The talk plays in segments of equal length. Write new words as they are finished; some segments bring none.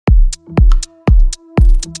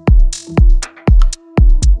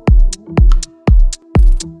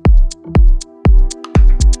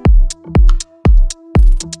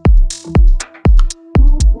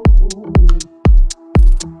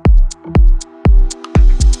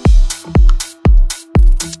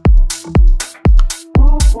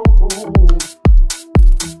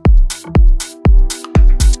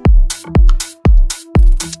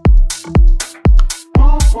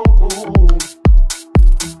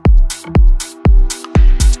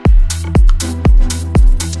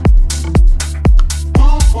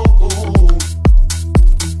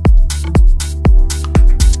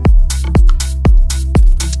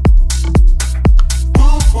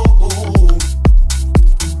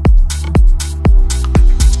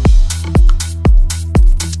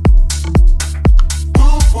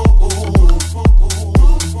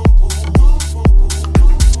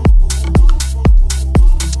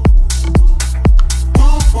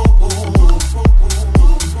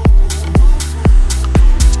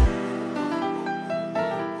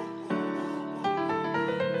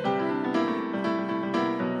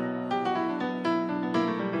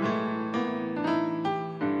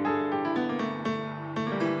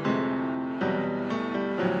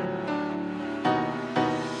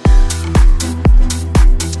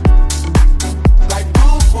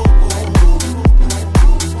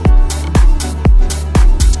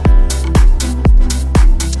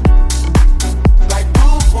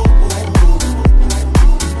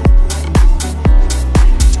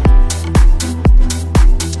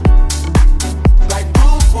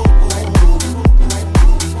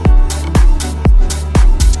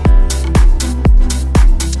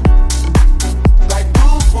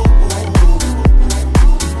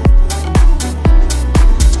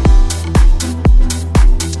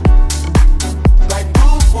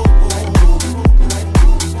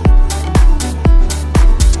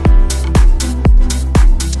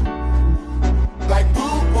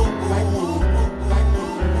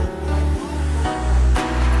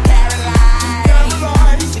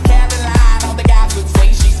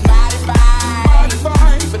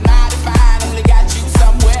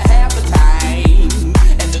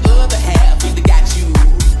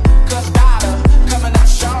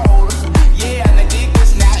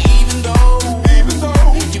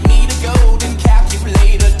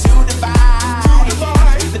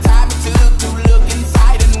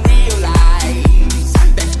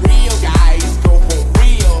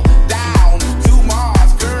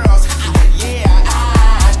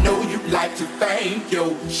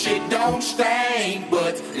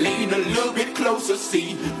bit closer,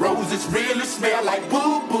 see, roses really smell like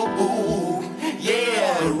boo boo boo.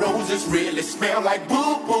 Yeah, roses really smell like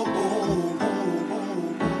boo boo boo.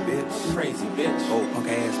 Bitch, crazy bitch, oh punk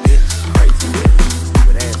ass bitch, crazy bitch,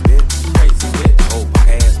 stupid ass bitch, crazy bitch, oh punk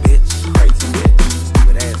ass bitch, crazy bitch,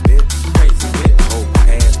 stupid ass bitch, crazy bitch, oh punk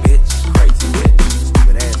ass bitch, crazy bitch,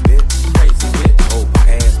 stupid ass bitch, crazy bitch, oh punk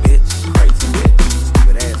ass bitch, crazy bitch,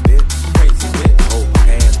 stupid ass bitch, crazy bitch, oh punk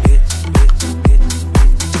ass bitch, bitch, bitch.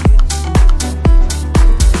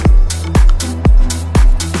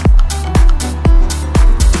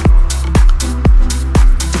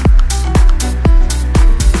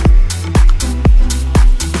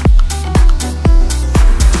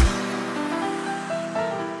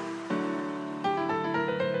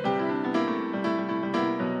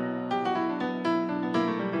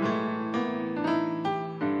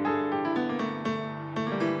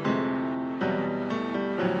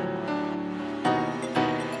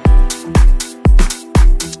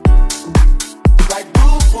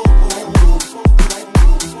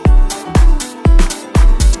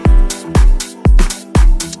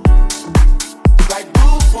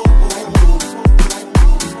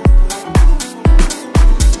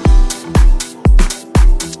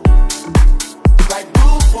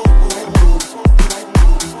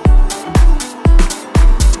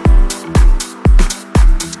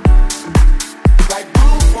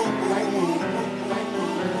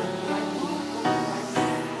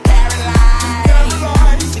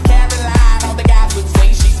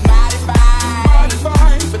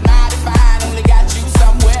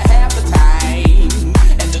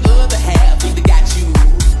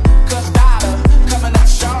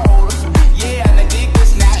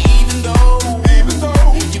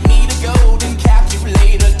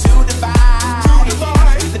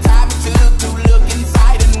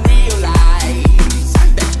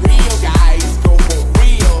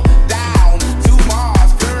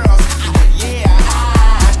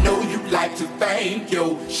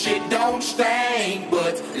 Shit don't stink,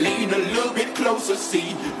 but lean a little bit closer,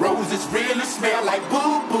 see, roses really smell like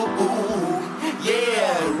boo boo boo.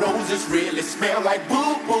 Yeah, roses really smell like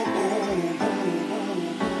boo boo boo.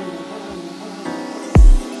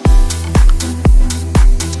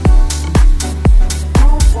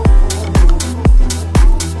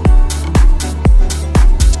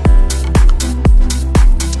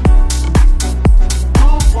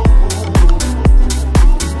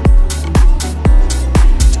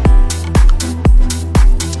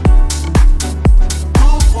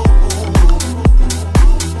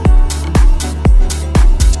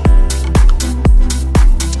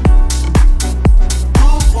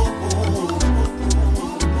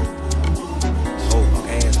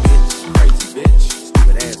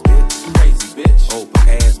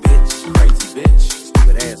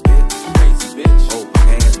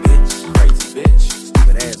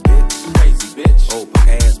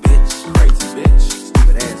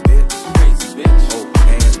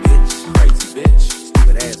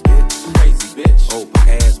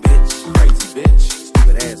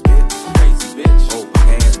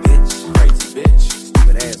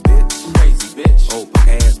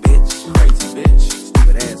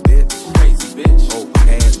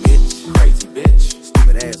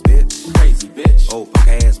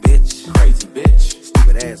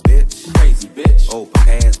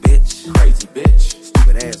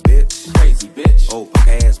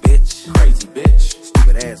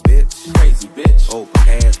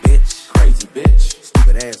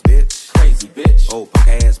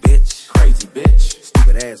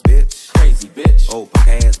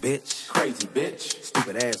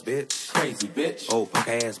 Crazy bitch, oh punk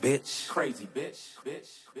ass bitch, crazy bitch,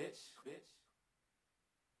 bitch.